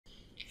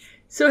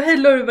So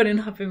hello everybody and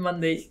happy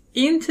Monday.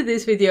 In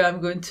today's video I'm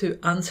going to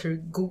answer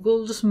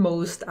Google's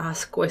most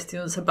asked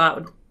questions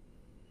about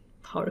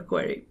Power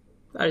Query.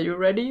 Are you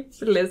ready?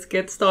 Let's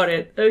get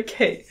started.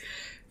 Okay,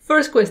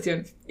 first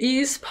question.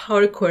 Is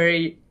Power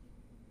Query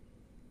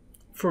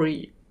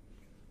free?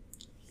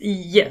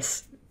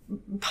 Yes,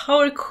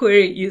 Power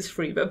Query is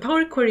free, but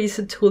Power Query is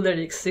a tool that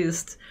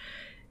exists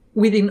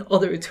within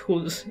other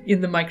tools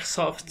in the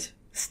Microsoft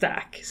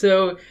stack.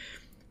 So,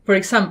 for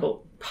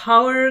example,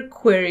 Power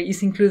Query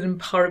is included in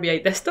Power BI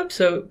Desktop.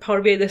 So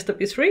Power BI Desktop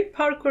is free,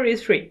 Power Query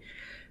is free.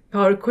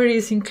 Power Query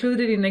is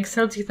included in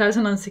Excel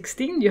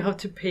 2016. You have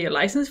to pay a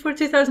license for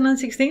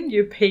 2016.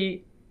 You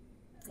pay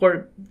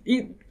for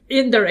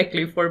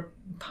indirectly for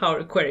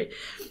Power Query.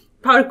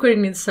 Power Query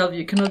in itself,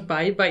 you cannot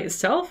buy it by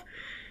itself,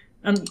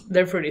 and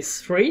therefore it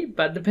is free.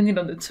 But depending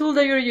on the tool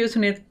that you're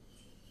using it,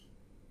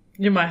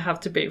 you might have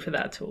to pay for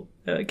that tool.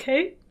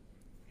 Okay.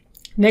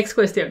 Next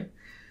question.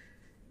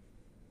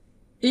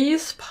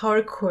 Is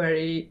Power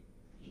Query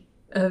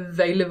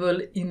available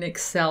in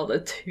Excel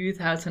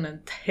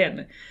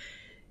 2010?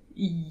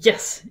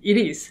 Yes, it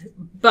is,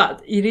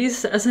 but it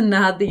is as an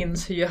add-in,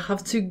 so you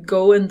have to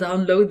go and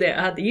download the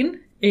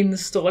add-in,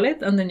 install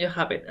it, and then you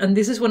have it. And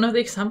this is one of the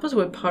examples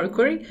where Power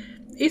Query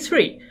is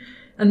free.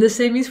 And the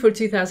same is for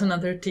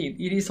 2013.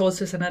 It is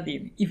also as an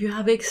add-in. If you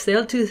have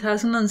Excel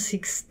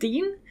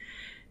 2016,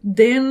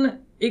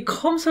 then it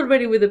comes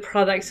already with the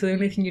product, so the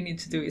only thing you need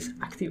to do is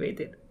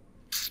activate it.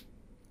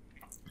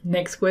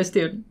 Next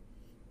question.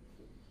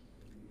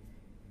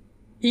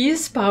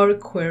 Is Power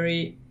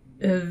Query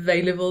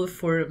available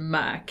for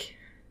Mac?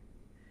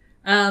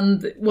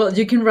 And well,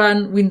 you can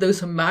run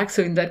Windows on Mac,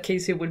 so in that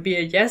case it would be a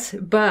yes,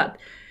 but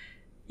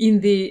in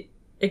the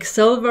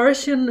Excel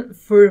version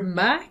for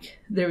Mac,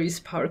 there is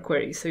Power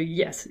Query. So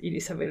yes, it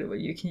is available.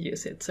 You can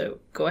use it. So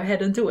go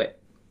ahead and do it.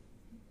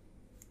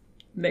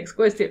 Next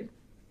question.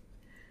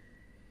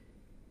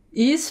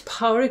 Is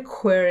Power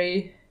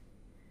Query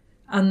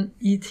an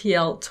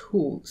ETL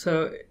tool?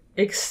 So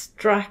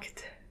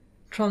extract,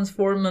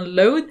 transform, and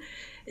load?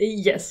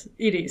 Yes,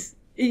 it is.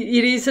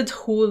 It is a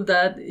tool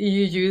that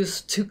you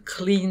use to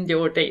clean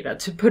your data,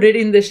 to put it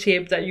in the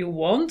shape that you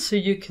want, so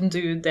you can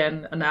do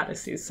then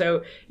analysis.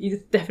 So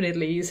it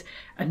definitely is,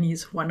 and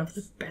is one of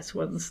the best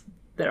ones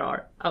there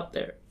are out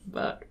there,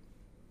 but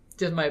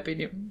just my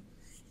opinion.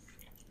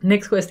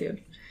 Next question.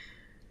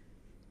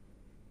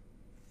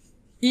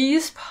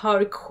 Is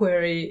Power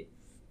Query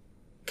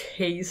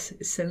case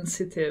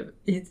sensitive?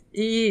 It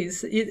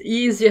is.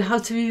 You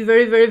have to be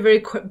very, very,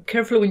 very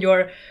careful when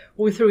you're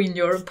authoring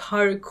your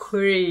Power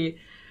Query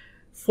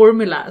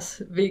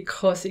formulas,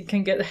 because it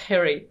can get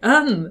hairy.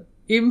 And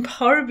in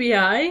Power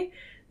BI,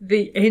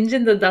 the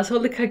engine that does all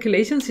the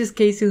calculations is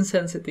case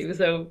insensitive,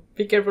 so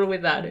be careful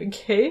with that,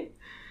 okay?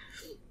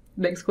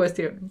 Next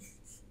question.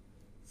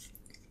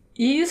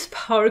 Is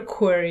Power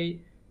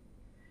Query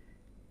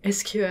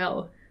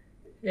SQL?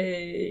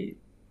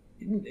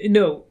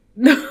 No.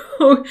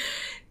 No,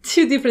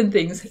 two different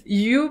things.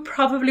 You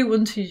probably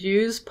want to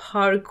use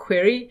Power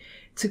Query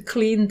to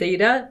clean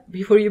data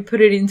before you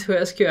put it into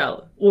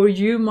SQL. Or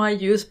you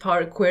might use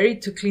Power Query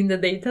to clean the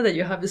data that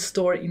you have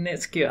stored in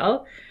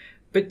SQL,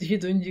 but you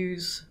don't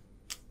use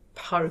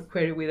Power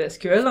Query with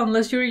SQL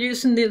unless you're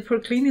using it for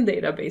cleaning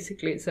data,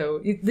 basically.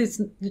 So it's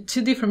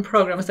two different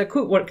programs that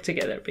could work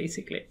together,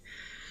 basically.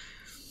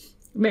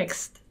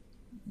 Next.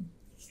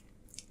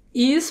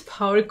 Is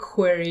Power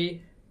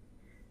Query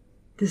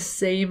the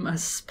same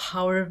as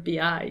Power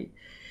BI?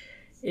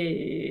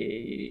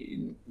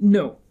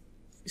 No.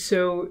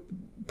 So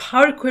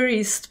Power Query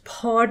is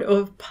part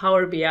of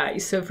Power BI.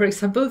 So for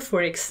example,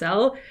 for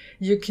Excel,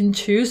 you can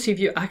choose if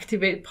you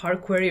activate Power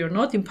Query or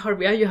not. In Power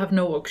BI, you have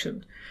no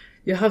option.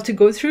 You have to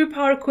go through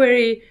Power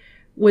Query,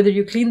 whether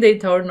you clean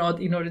data or not,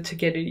 in order to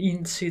get it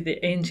into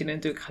the engine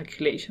and do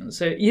calculations.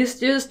 So it's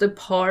just a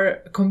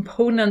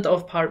component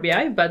of Power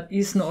BI, but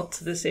it's not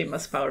the same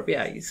as Power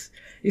BI.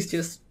 It's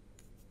just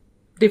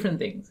different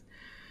things.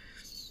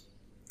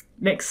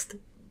 Next.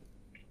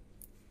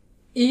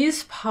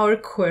 Is Power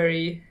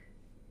Query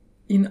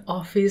in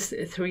Office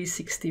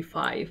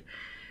 365?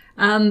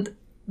 And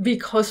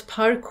because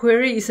Power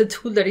Query is a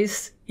tool that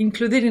is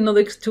included in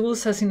other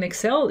tools as in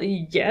Excel,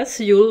 yes,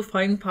 you'll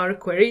find Power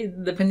Query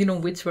depending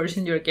on which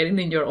version you're getting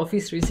in your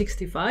Office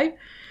 365.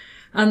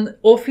 And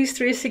Office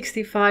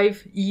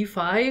 365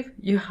 E5,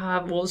 you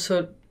have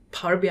also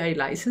Power BI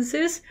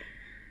licenses.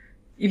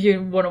 If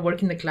you want to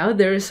work in the cloud,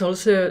 there is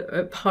also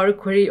a Power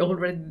Query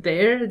already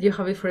there. You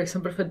have it, for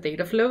example, for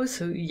data flow.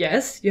 So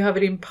yes, you have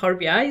it in Power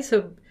BI.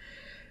 So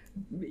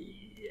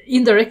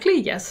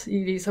indirectly, yes,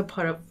 it is a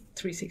part of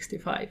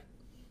 365.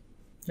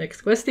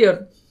 Next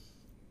question.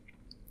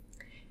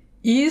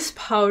 Is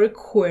Power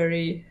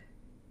Query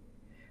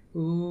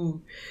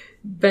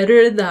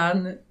better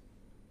than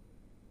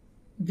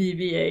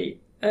VBA?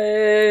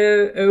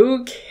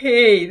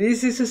 Okay,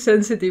 this is a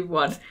sensitive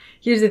one.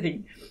 Here's the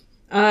thing.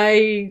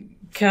 I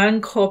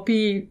can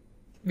copy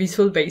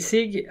Visual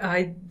Basic.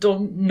 I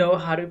don't know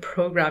how to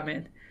program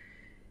it.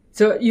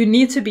 So you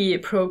need to be a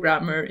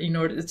programmer in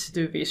order to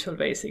do Visual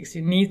Basics.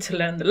 You need to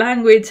learn the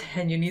language,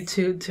 and you need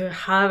to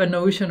have a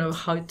notion of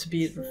how to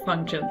build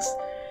functions.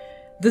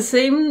 The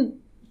same,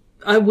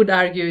 I would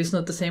argue, is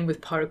not the same with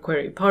Power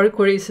Query. Power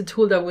Query is a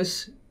tool that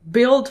was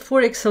built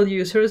for Excel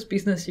users,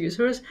 business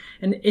users,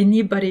 and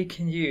anybody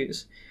can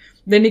use.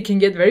 Then it can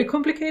get very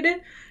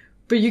complicated,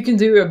 but you can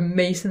do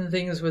amazing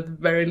things with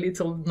very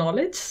little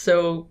knowledge.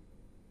 So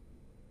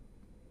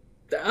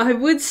I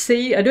would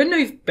say, I don't know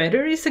if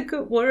better is a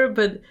good word,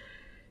 but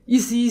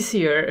it's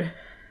easier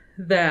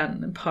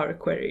than Power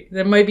Query.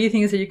 There might be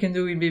things that you can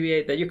do in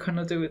VBA that you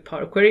cannot do with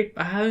Power Query.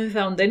 I haven't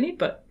found any,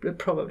 but there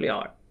probably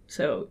are.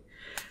 So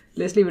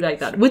let's leave it like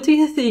that. What do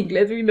you think?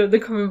 Let me know in the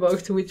comment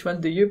box which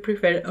one do you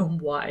prefer and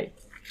why.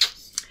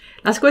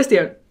 Last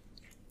question.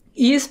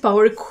 Is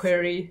Power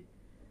Query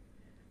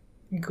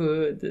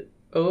good?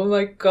 Oh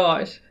my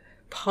gosh.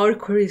 Power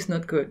Query is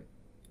not good.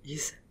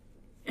 It's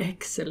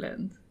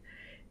excellent.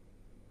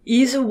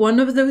 Is one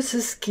of those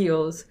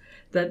skills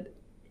that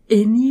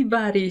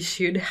anybody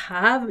should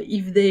have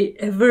if they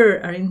ever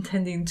are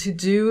intending to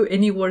do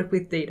any work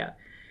with data.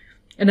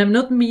 And I'm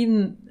not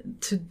mean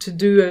to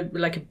do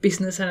like a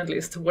business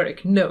analyst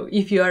work. No,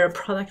 if you are a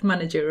product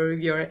manager, or if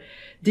you're a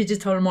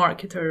digital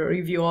marketer, or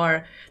if you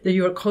are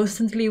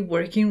constantly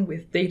working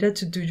with data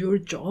to do your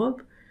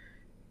job,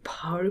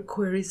 Power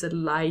Query is a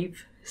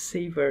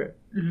lifesaver.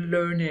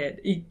 Learn it.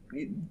 It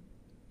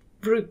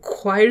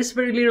requires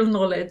very little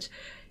knowledge.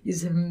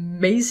 Is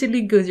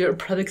amazingly good. Your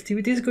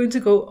productivity is going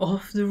to go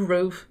off the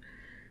roof.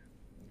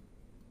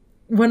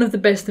 One of the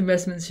best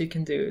investments you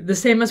can do. The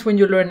same as when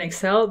you learn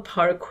Excel,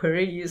 Power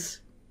Query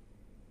is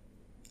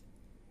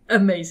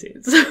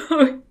amazing.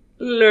 So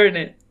learn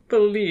it,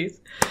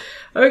 please.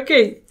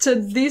 Okay, so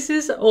this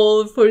is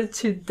all for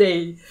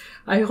today.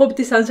 I hope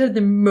this answered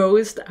the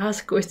most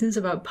asked questions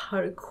about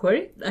Power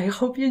Query. I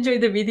hope you enjoyed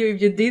the video. If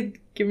you did,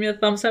 give me a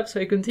thumbs up so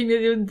I continue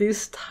doing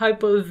this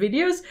type of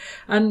videos,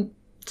 and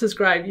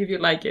subscribe if you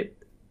like it.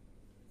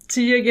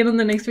 See you again on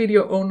the next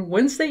video on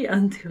Wednesday.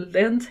 Until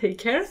then, take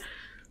care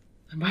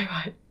and bye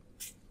bye.